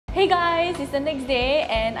Hey guys, it's the next day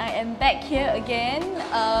and I am back here again.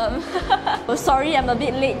 Sorry I'm a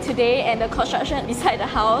bit late today and the construction beside the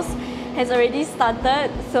house has already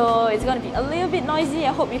started, so it's going to be a little bit noisy.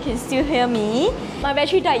 I hope you can still hear me. My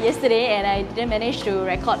battery died yesterday and I didn't manage to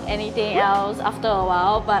record anything else after a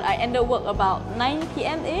while, but I ended work about 9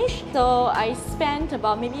 p.m-ish. So I spent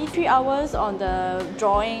about maybe 3 hours on the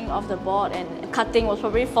drawing of the board, and cutting was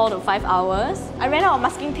probably 4 to 5 hours. I ran out of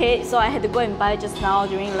masking tape, so I had to go and buy just now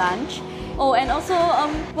during lunch. Oh, and also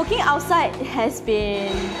working outside has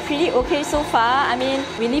been pretty okay so far. I mean,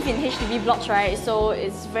 we live in HDB blocks, right? So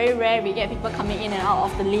it's very rare we get people coming in and out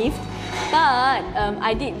of the lift. But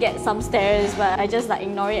I did get some stares, but I just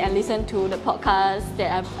ignore it and listen to the podcast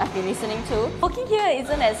that I've been listening to. Working here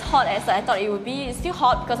isn't as hot as I thought it would be. It's still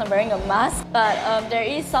hot because I'm wearing a mask, but there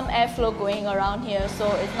is some airflow going around here,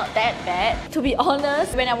 so it's not that bad. To be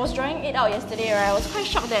honest, when I was drawing it out yesterday, right, I was quite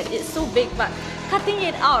shocked that it's so big, but cutting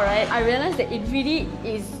it out, right, I realized that it really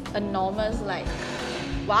is enormous.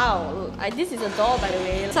 Wow, this is a door, by the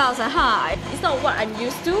way. So I was like, it's not what I'm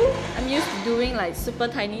used to. I'm used to doing super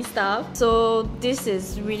tiny stuff. So this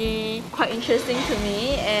is really quite interesting to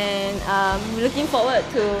me, and I'm looking forward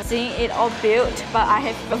to seeing it all built, but I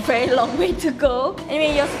have a very long way to go.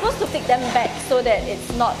 Anyway, you're supposed to stick them back so that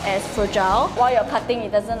it's not as fragile. While you're cutting,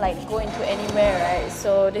 it doesn't go into anywhere, right?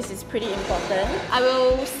 So this is pretty important. I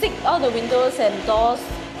will stick all the windows and doors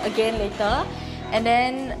again later. And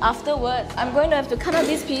then afterwards, I'm going to have to cut out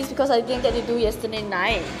this piece because I didn't get to do yesterday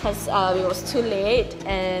night because it was too late.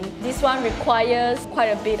 And this one requires quite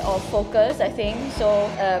a bit of focus, I think. So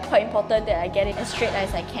quite important that I get it as straight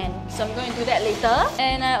as I can. So I'm going to do that later.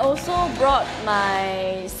 And I also brought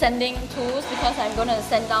my sanding tools because I'm going to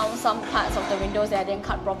sand down some parts of the windows that I didn't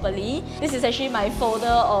cut properly. This is actually my folder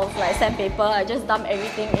of sandpaper. I just dump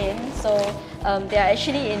everything in. So they are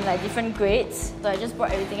actually in different grades. So I just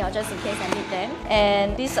brought everything out just in case I need them.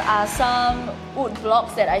 And these are some wood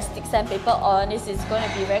blocks that I stick sandpaper on. This is going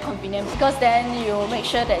to be very convenient because then you make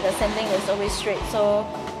sure that the sanding is always straight. So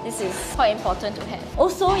this is quite important to have.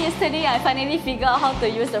 Also, yesterday I finally figured out how to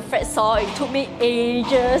use the fret saw. It took me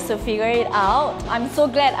ages to figure it out. I'm so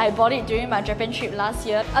glad I bought it during my Japan trip last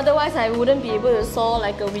year. Otherwise, I wouldn't be able to saw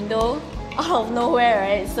a window out of nowhere,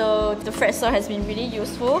 right? So the fret saw has been really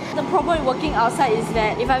useful. The problem with working outside is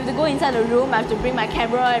that if I have to go inside the room, I have to bring my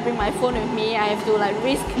camera, I bring my phone with me. I have to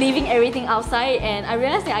risk leaving everything outside. And I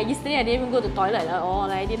realized that yesterday I didn't even go to the toilet at all.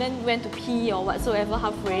 I didn't went to pee or whatsoever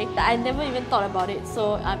halfway. I never even thought about it.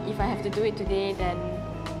 So if I have to do it today, then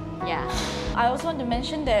yeah. I also want to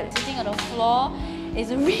mention that sitting on the floor is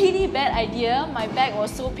a really bad idea. My back was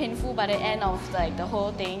so painful by the end of the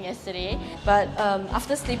whole thing yesterday. But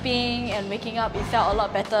after sleeping and waking up, it felt a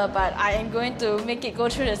lot better. But I am going to make it go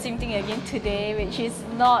through the same thing again today, which is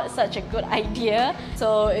not such a good idea.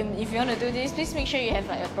 So if you want to do this, please make sure you have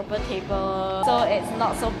a proper table so it's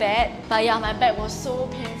not so bad. But yeah, my back was so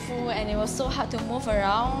painful and it was so hard to move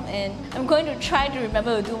around. And I'm going to try to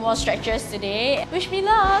remember to do more stretches today. Wish me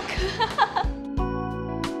luck!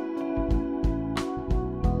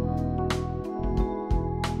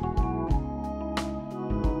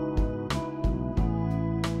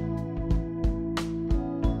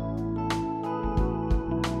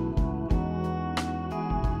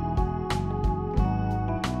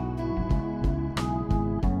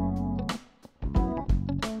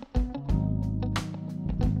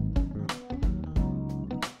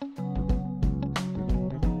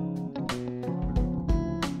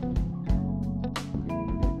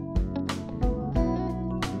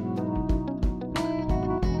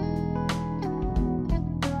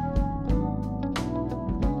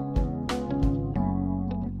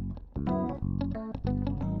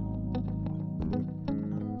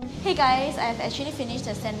 Hey guys, I've actually finished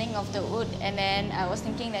the sanding of the wood, and then I was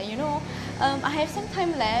thinking that I have some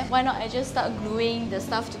time left. Why not I just start gluing the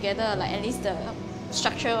stuff together, at least the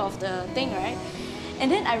structure of the thing, right? And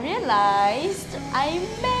then I realized I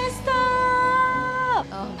messed up!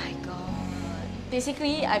 Oh my god.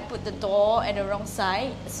 Basically, I put the door at the wrong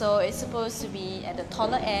side, so it's supposed to be at the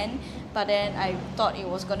taller end, but then I thought it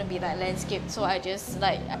was going to be landscape, so I just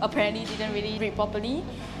apparently didn't really read properly.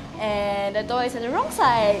 And the door is at the wrong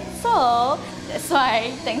side, so that's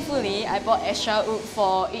why thankfully I bought extra wood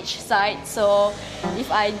for each side, so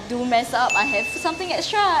if I do mess up I have something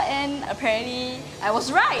extra, and apparently I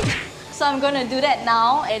was right. So I'm gonna do that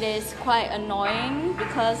now. It is quite annoying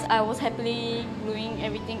because I was happily gluing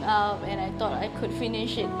everything up and I thought I could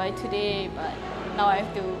finish it by today, but now I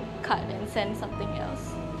have to cut and send something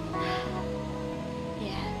else.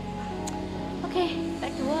 Yeah. Okay,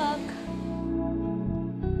 back to work.